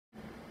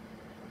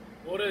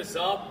What is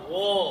up,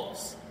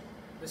 Wolves?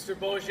 Mr.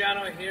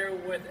 Boggiano here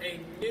with a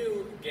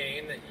new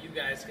game that you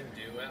guys can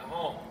do at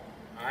home.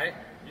 Alright?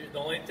 The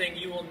only thing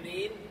you will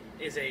need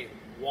is a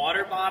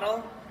water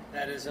bottle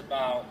that is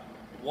about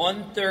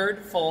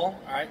 1/3 full,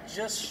 alright,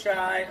 just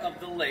shy of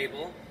the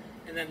label,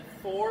 and then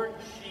 4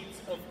 sheets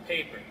of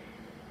paper.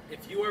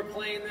 If you are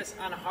playing this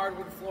on a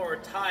hardwood floor or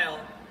tile,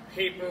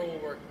 paper will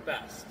work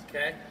best,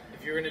 okay?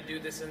 If you're going to do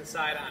this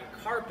inside on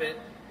carpet,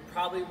 you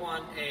probably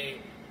want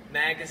a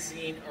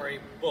magazine or a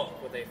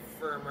book with a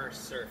firmer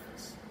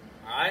surface.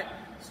 Alright?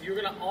 So you're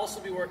going to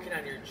also be working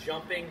on your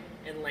jumping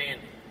and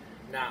landing.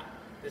 Now,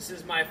 this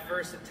is my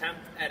first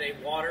attempt at a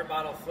water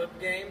bottle flip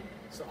game,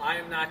 so I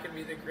am not going to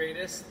be the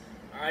greatest.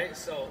 Alright?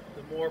 So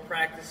the more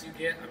practice you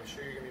get, I'm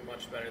sure you're going to be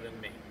much better than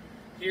me.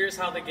 Here's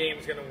how the game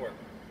is going to work.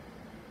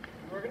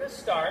 We're going to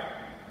start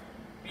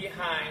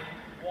behind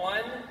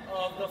one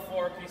of the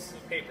 4 pieces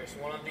of paper,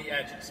 so one of the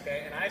edges,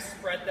 okay? And I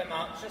spread them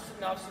out just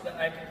enough so that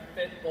I can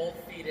fit both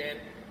feet in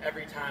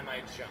every time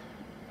I jump,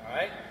 all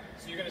right?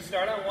 So you're going to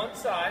start on one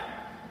side.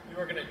 You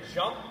are going to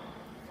jump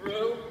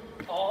through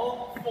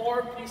all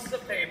 4 pieces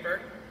of paper.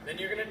 Then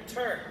you're going to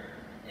turn.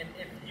 And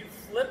if you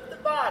flip the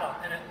bottle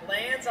and it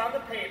lands on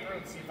the paper,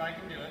 let's see if I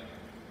can do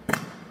it.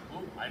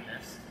 Ooh, I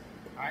missed.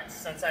 All right,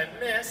 since I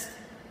missed,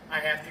 I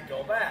have to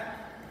go back.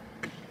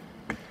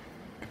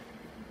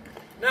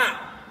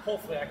 Now,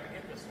 hopefully I can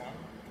get this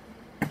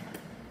one.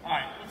 All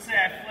right, let's say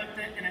I flipped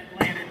it and it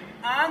landed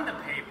on the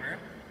paper.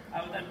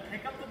 I would then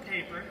pick up the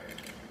paper,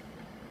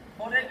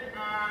 put it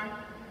on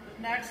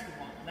the next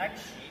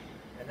sheet,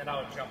 and then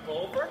I would jump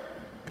over.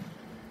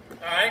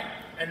 All right,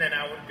 and then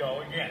I would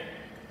go again.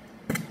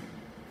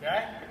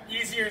 Okay?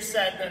 Easier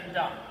said than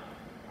done.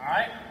 All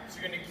right? So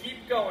you're going to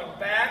keep going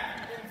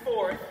back and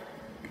forth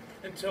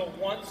until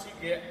once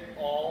you get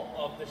all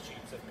of the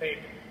sheets of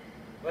paper.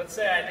 Let's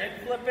say I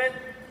did flip it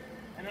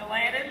and it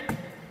landed.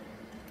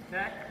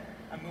 Okay?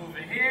 I move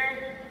it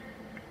here,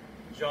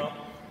 jump,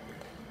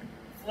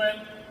 flip,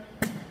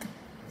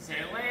 say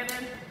it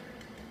landed.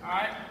 All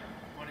right?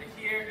 Put it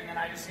here, and then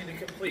I just need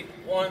to complete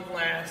one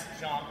last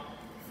jump,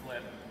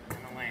 flip,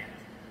 and land.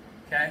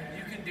 Okay?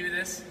 You can do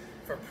this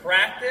for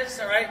practice,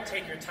 all right?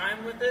 Take your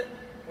time with it.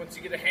 Once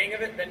you get a hang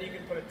of it, then you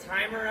can put a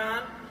timer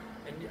on,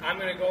 and I'm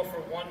going to go for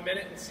 1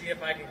 minute and see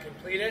if I can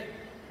complete it.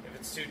 If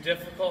it's too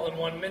difficult in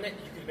 1 minute,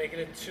 you can make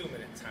it a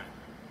 2-minute time.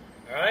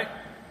 All right?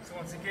 So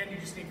once again, you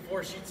just need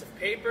 4 sheets of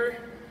paper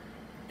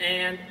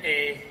and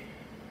a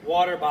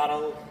water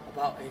bottle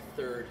about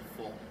 1/3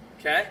 full.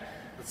 Okay?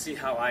 Let's see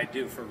how I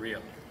do for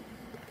real.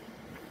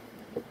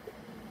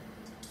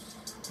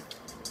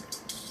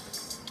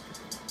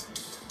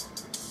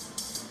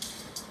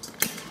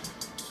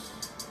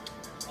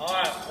 All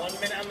right, 1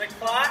 minute on the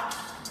clock.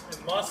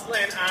 It must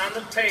land on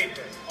the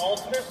paper.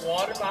 Ultimate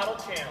water bottle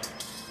challenge.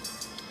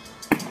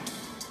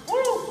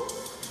 Woo!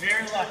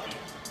 Very lucky.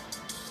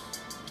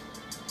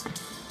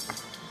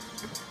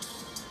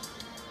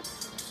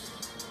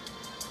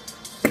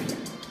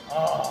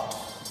 Oh,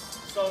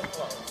 so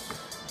close.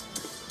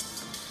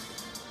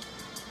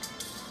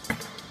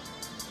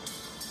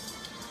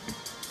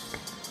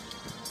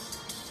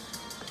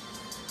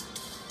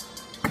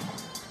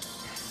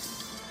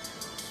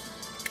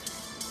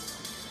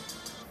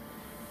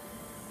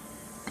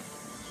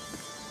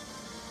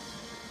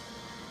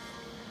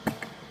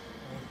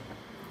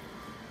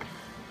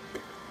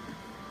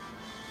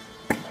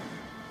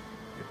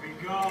 Here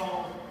we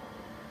go.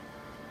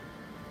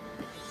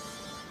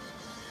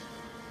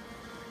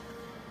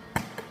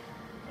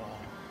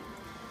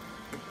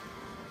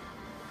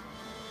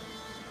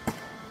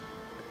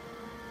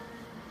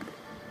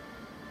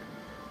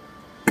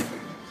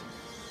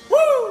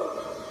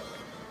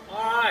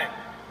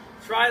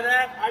 Try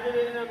that. I did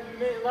it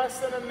in less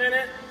than a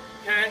minute.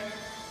 Okay.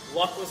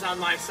 Luck was on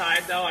my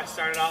side though. I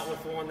started out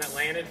with one that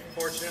landed,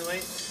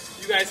 fortunately.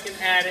 You guys can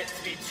add it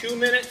to be 2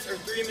 minutes or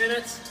 3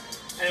 minutes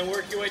and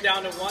work your way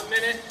down to 1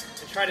 minute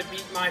and try to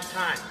beat my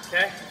time.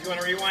 Okay. If you want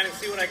to rewind and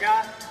see what I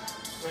got,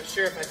 I'm not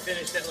sure if I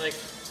finished at like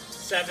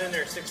 7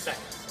 or 6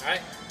 seconds. All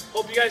right.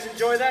 Hope you guys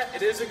enjoy that.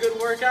 It is a good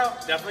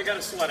workout. Definitely got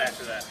to sweat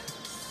after that.